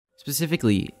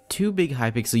Specifically, two big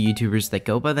Hypixel YouTubers that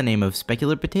go by the name of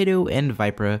specularpotato and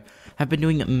viprah have been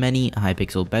doing many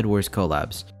Hypixel Bedwars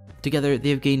collabs. Together, they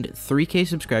have gained 3k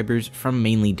subscribers from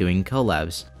mainly doing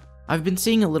collabs. I've been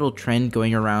seeing a little trend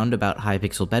going around about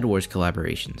Hypixel Bedwars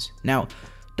collaborations. Now,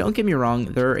 don't get me wrong,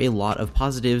 there are a lot of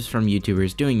positives from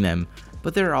YouTubers doing them,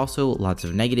 but there are also lots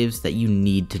of negatives that you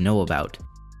need to know about.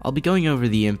 I'll be going over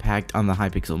the impact on the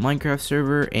Hypixel Minecraft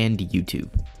server and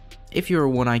YouTube. If you're a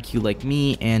 1 IQ like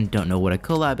me and don't know what a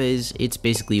collab is, it's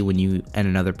basically when you and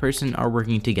another person are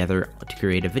working together to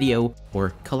create a video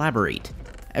or collaborate.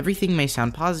 Everything may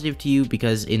sound positive to you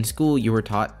because in school you were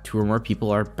taught 2 or more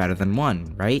people are better than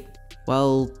 1, right?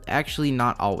 Well, actually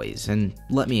not always, and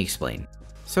let me explain.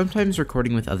 Sometimes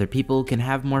recording with other people can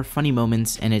have more funny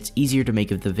moments and it's easier to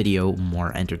make the video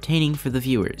more entertaining for the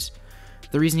viewers.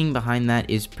 The reasoning behind that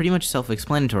is pretty much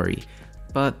self-explanatory,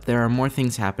 but there are more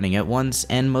things happening at once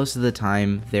and most of the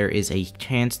time there is a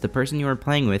chance the person you are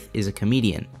playing with is a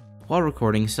comedian. While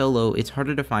recording solo, it's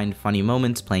harder to find funny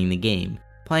moments playing the game.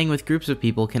 Playing with groups of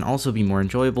people can also be more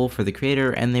enjoyable for the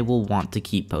creator and they will want to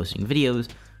keep posting videos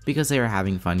because they are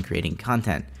having fun creating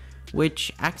content,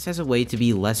 which acts as a way to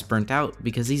be less burnt out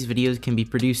because these videos can be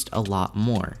produced a lot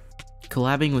more.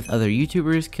 Collabing with other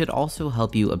YouTubers could also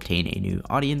help you obtain a new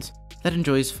audience that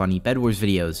enjoys funny Bedwars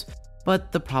videos,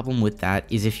 but the problem with that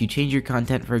is if you change your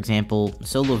content, for example,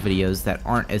 solo videos that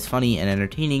aren't as funny and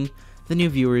entertaining, the new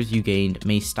viewers you gained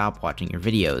may stop watching your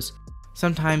videos.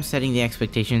 Sometimes setting the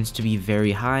expectations to be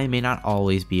very high may not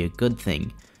always be a good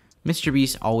thing.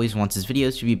 MrBeast always wants his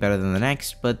videos to be better than the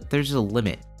next, but there's a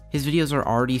limit. His videos are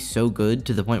already so good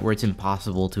to the point where it's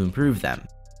impossible to improve them.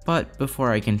 But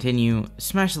before I continue,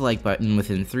 smash the like button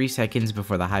within 3 seconds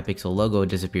before the Hypixel logo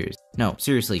disappears. No,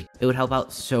 seriously, it would help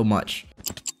out so much.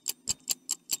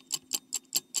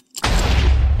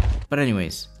 But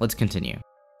anyways, let's continue.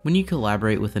 When you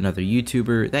collaborate with another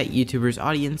YouTuber, that YouTuber's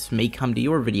audience may come to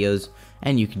your videos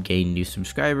and you can gain new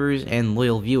subscribers and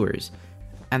loyal viewers.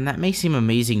 And that may seem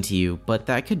amazing to you, but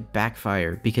that could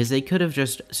backfire because they could have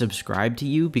just subscribed to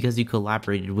you because you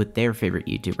collaborated with their favorite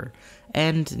YouTuber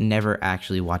and never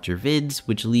actually watch your vids,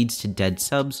 which leads to dead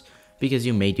subs because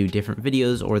you may do different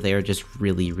videos or they are just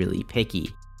really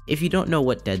picky. If you don't know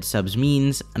what dead subs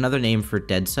means, another name for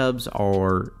dead subs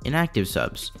are inactive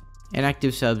subs.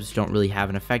 Inactive subs don't really have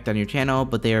an effect on your channel,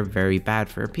 but they are very bad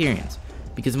for appearance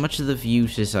because much of the view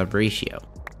to sub ratio.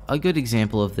 A good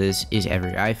example of this is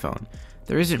every iPhone.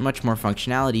 There isn't much more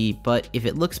functionality, but if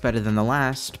it looks better than the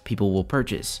last, people will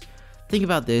purchase. Think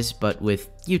about this, but with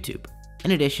YouTube.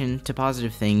 In addition to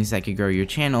positive things that could grow your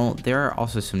channel, there are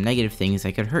also some negative things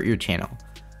that could hurt your channel,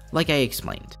 like I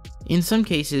explained. In some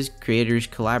cases, creators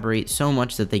collaborate so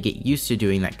much that they get used to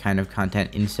doing that kind of content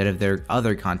instead of their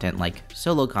other content like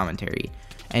solo commentary,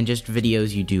 and just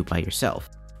videos you do by yourself.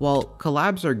 While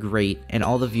collabs are great and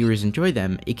all the viewers enjoy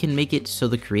them, it can make it so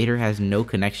the creator has no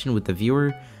connection with the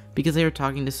viewer because they are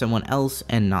talking to someone else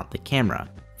and not the camera.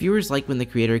 Viewers like when the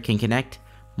creator can connect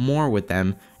more with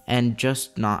them and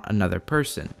just not another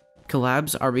person.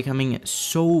 Collabs are becoming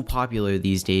so popular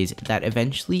these days that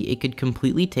eventually it could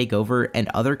completely take over and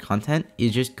other content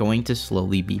is just going to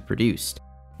slowly be produced.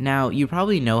 Now, you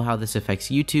probably know how this affects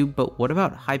YouTube, but what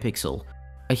about Hypixel?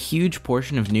 A huge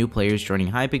portion of new players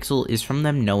joining Hypixel is from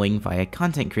them knowing via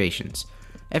content creations.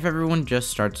 If everyone just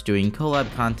starts doing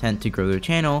collab content to grow their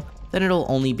channel, then it'll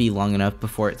only be long enough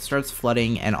before it starts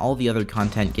flooding and all the other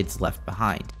content gets left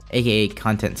behind, aka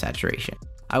content saturation.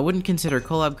 I wouldn't consider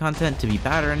collab content to be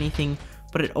bad or anything,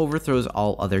 but it overthrows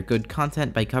all other good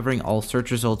content by covering all search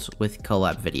results with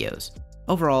collab videos.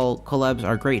 Overall, collabs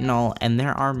are great and all, and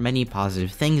there are many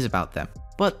positive things about them,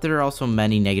 but there are also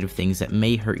many negative things that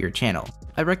may hurt your channel.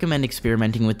 I recommend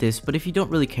experimenting with this, but if you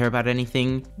don't really care about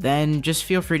anything, then just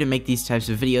feel free to make these types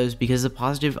of videos because the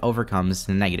positive overcomes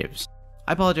the negatives.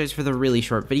 I apologize for the really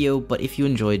short video, but if you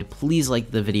enjoyed, please like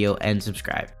the video and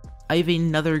subscribe. I have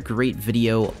another great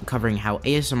video covering how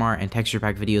ASMR and texture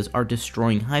pack videos are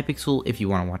destroying Hypixel if you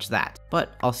want to watch that,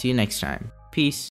 but I'll see you next time. Peace.